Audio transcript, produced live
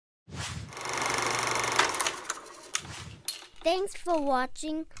Thanks for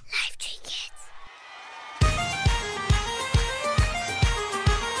watching Live Tree Kids.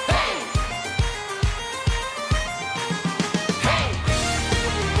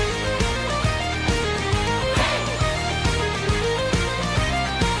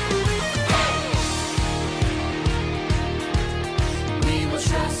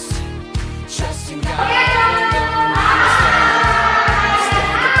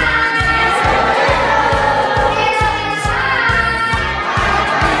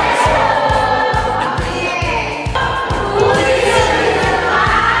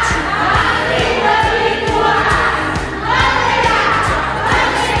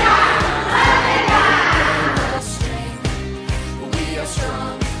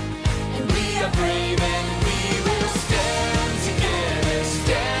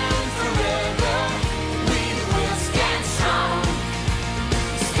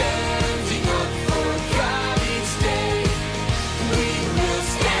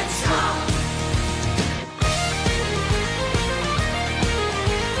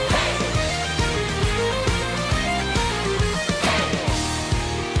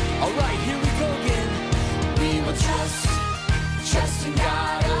 Trust in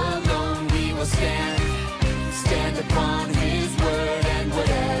God alone, we will stand upon His word, and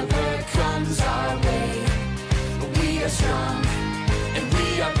whatever comes our way, we are strong and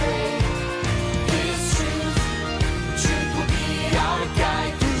we are brave. His truth will be our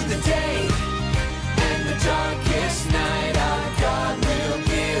guide through the day and the darkest night. Our God will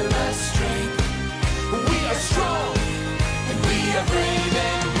give us strength. We are strong and we are brave,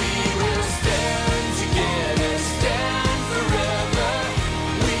 and we will stand together, stand forever.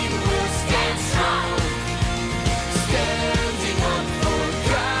 We will stand strong, standing up for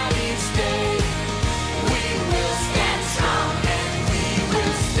God each day. We will stand strong and we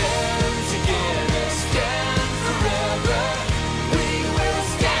will stand together, stand forever. We will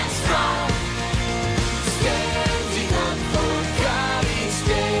stand strong, standing up for God each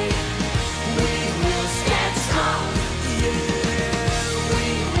day. We will stand strong, yeah, we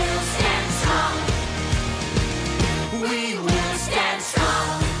will stand strong. We will stand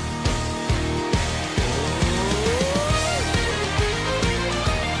strong.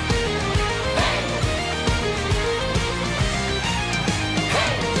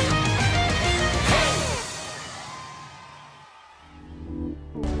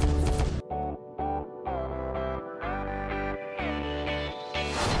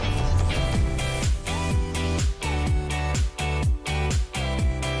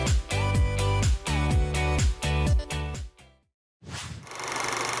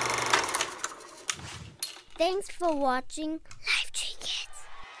 Thanks for watching Live Tree Kids.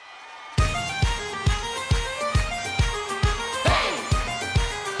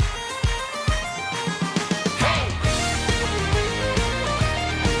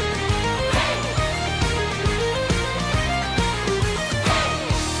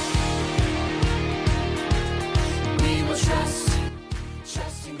 We will trust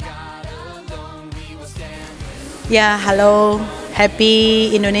in God alone, we will stand. Yeah, hello.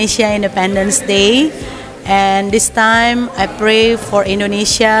 Happy Indonesia Independence Day. And this time I pray for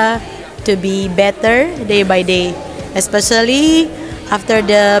Indonesia to be better day by day, especially after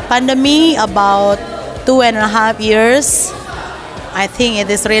the pandemic about 2.5 years. I think it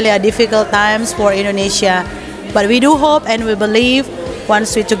is really a difficult times for Indonesia, but we do hope and we believe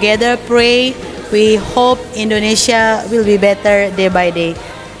once we together pray, we hope Indonesia will be better day by day.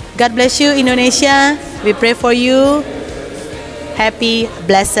 God bless you, Indonesia. We pray for you. Happy,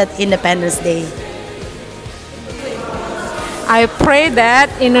 blessed Independence Day. I pray that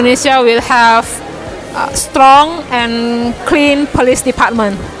Indonesia will have a strong and clean police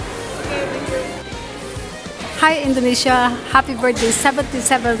department. Hi Indonesia, happy birthday,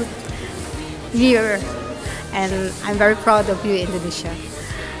 77th year, and I'm very proud of you, Indonesia.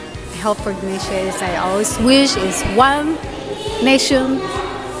 I hope for Indonesia is, I always wish, is one nation,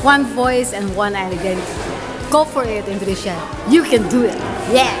 one voice, and one identity. Go for it, Indonesia. You can do it.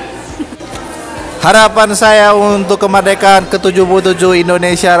 Yeah. Harapan saya untuk kemerdekaan ke-77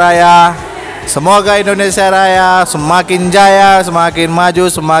 Indonesia Raya, semoga Indonesia Raya semakin jaya, semakin maju,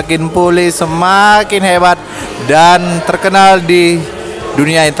 semakin pulih, semakin hebat dan terkenal di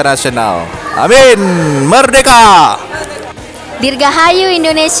dunia internasional. Amin. Merdeka! Dirgahayu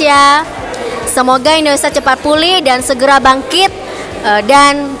Indonesia. Semoga Indonesia cepat pulih dan segera bangkit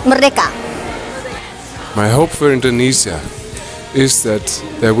dan merdeka. My hope for Indonesia is that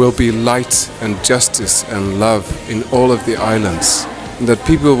there will be light and justice and love in all of the islands, and that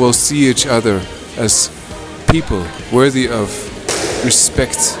people will see each other as people worthy of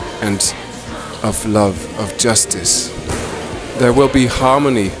respect and of love, of justice. there will be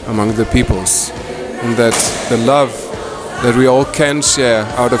harmony among the peoples, and that the love that we all can share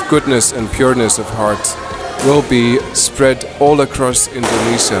out of goodness and pureness of heart will be spread all across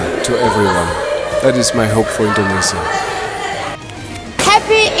Indonesia to everyone. That is my hope for Indonesia.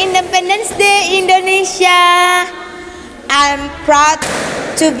 Happy Independence Day, Indonesia! I'm proud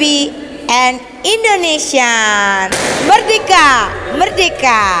to be an Indonesian. Merdeka!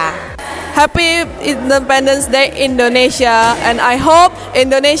 Merdeka! Happy Independence Day, Indonesia, and I hope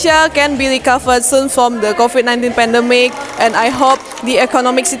Indonesia can be recovered soon from the COVID-19 pandemic, and I hope the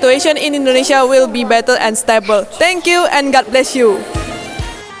economic situation in Indonesia will be better and stable. Thank you and God bless you.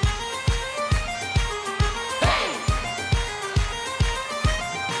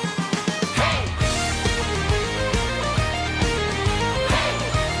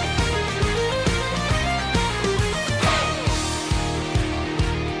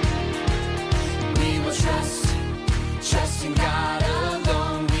 Trust in God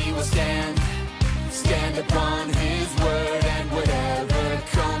alone, we will stand upon His word, and whatever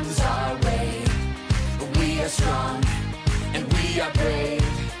comes our way, we are strong and we are brave.